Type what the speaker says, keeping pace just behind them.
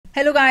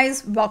Hello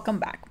guys, welcome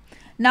back.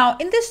 Now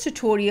in this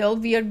tutorial,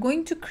 we are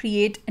going to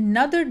create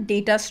another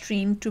data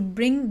stream to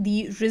bring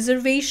the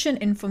reservation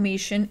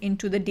information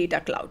into the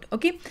data cloud.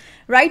 Okay,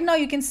 right now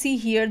you can see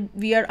here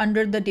we are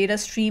under the data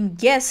stream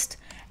guest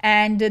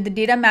and the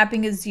data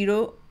mapping is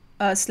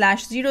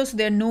 0/0, so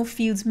there are no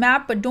fields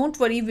mapped, but don't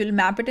worry, we'll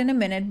map it in a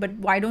minute. But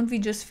why don't we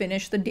just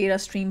finish the data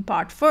stream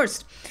part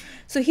first?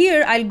 So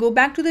here I'll go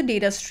back to the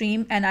data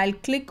stream and I'll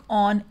click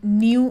on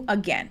new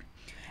again.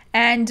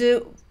 And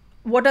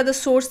what are the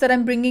source that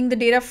I'm bringing the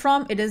data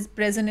from? It is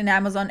present in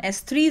Amazon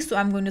S3. So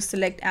I'm going to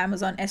select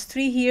Amazon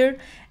S3 here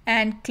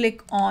and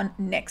click on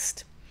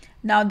next.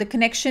 Now the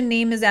connection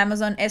name is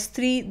Amazon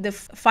S3. The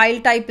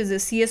file type is a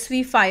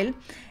CSV file.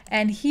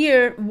 And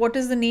here, what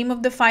is the name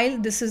of the file?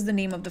 This is the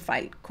name of the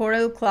file,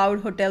 Coral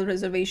Cloud Hotel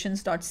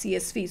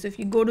Reservations.csv. So if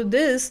you go to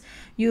this,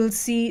 you'll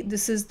see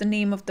this is the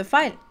name of the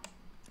file,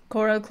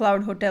 Coral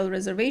Cloud Hotel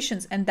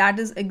Reservations. And that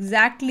is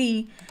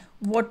exactly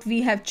what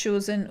we have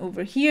chosen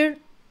over here,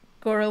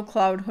 Coral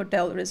Cloud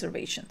Hotel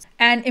Reservations.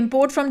 And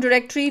import from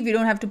directory, we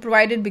don't have to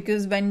provide it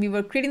because when we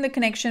were creating the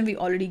connection, we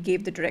already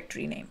gave the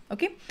directory name.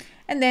 Okay,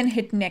 and then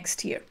hit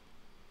next here.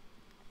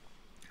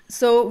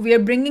 So we are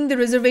bringing the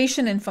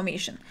reservation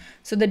information.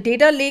 So the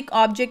data lake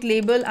object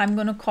label, I'm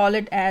going to call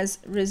it as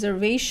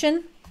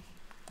reservation.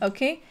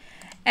 Okay,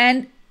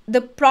 and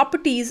the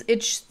properties,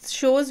 it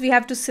shows we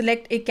have to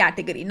select a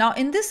category. Now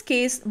in this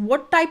case,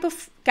 what type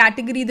of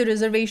category the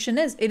reservation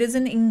is? It is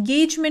an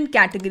engagement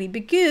category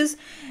because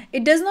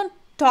it does not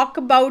talk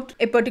about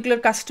a particular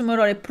customer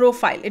or a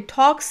profile. It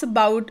talks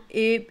about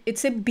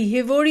it's a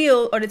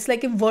behavioral, or it's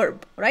like a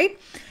verb, right?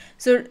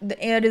 So the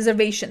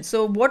reservation.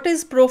 So what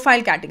is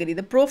profile category?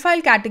 The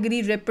profile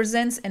category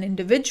represents an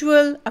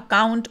individual,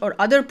 account, or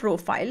other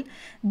profile.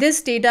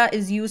 This data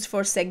is used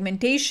for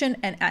segmentation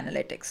and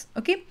analytics.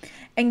 Okay.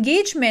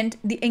 Engagement.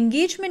 The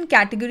engagement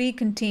category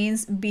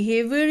contains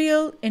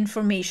behavioral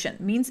information,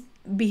 means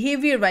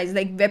behavior wise,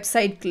 like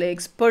website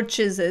clicks,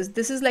 purchases.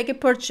 This is like a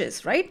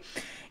purchase, right?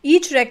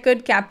 Each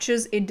record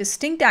captures a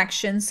distinct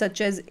action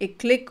such as a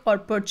click or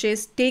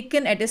purchase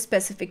taken at a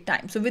specific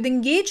time. So with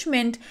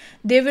engagement,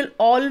 there will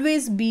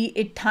always be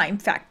a time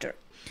factor.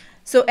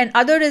 So and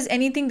other is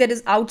anything that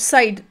is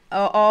outside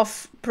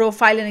of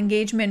profile and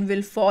engagement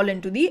will fall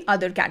into the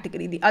other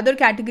category. The other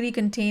category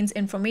contains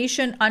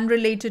information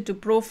unrelated to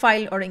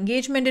profile or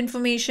engagement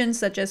information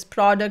such as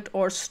product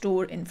or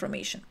store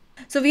information.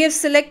 So we have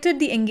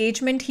selected the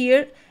engagement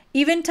here.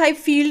 Event type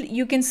field,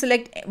 you can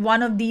select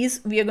one of these.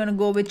 We are going to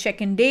go with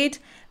check-in date.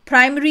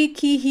 Primary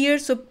key here.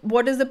 So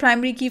what is the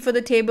primary key for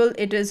the table?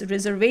 It is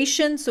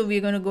reservation. So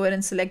we're going to go ahead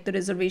and select the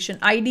reservation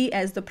ID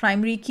as the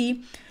primary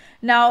key.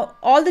 Now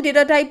all the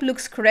data type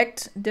looks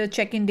correct. The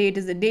check-in date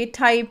is the date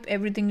type.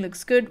 Everything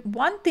looks good.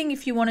 One thing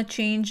if you want to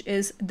change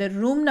is the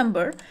room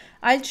number.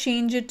 I'll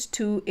change it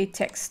to a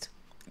text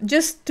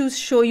just to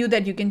show you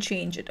that you can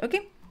change it.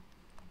 Okay.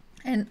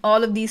 And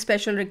all of these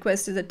special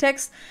requests is a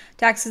text.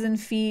 Taxes and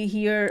fee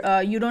here,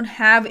 you don't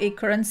have a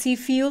currency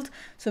field,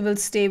 so we'll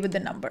stay with the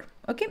number.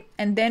 Okay,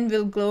 and then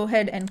we'll go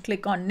ahead and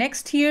click on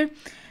next here.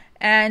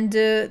 And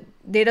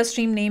data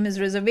stream name is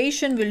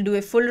reservation. We'll do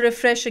a full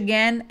refresh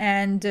again,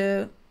 and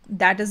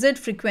that is it.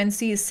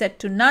 Frequency is set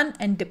to none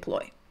and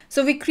deploy.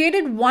 So we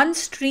created one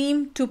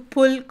stream to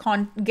pull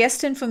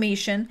guest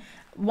information,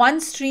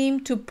 one stream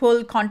to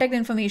pull contact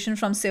information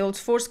from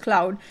Salesforce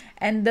Cloud,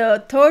 and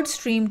the third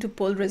stream to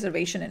pull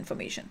reservation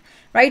information,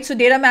 right? So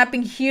data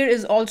mapping here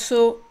is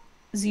also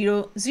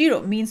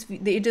 0/0, means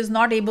it is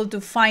not able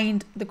to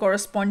find the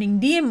corresponding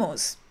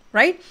DMOs,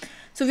 right?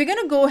 So we're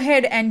going to go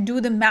ahead and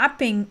do the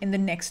mapping in the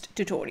next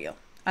tutorial.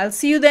 I'll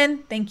see you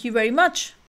then. Thank you very much.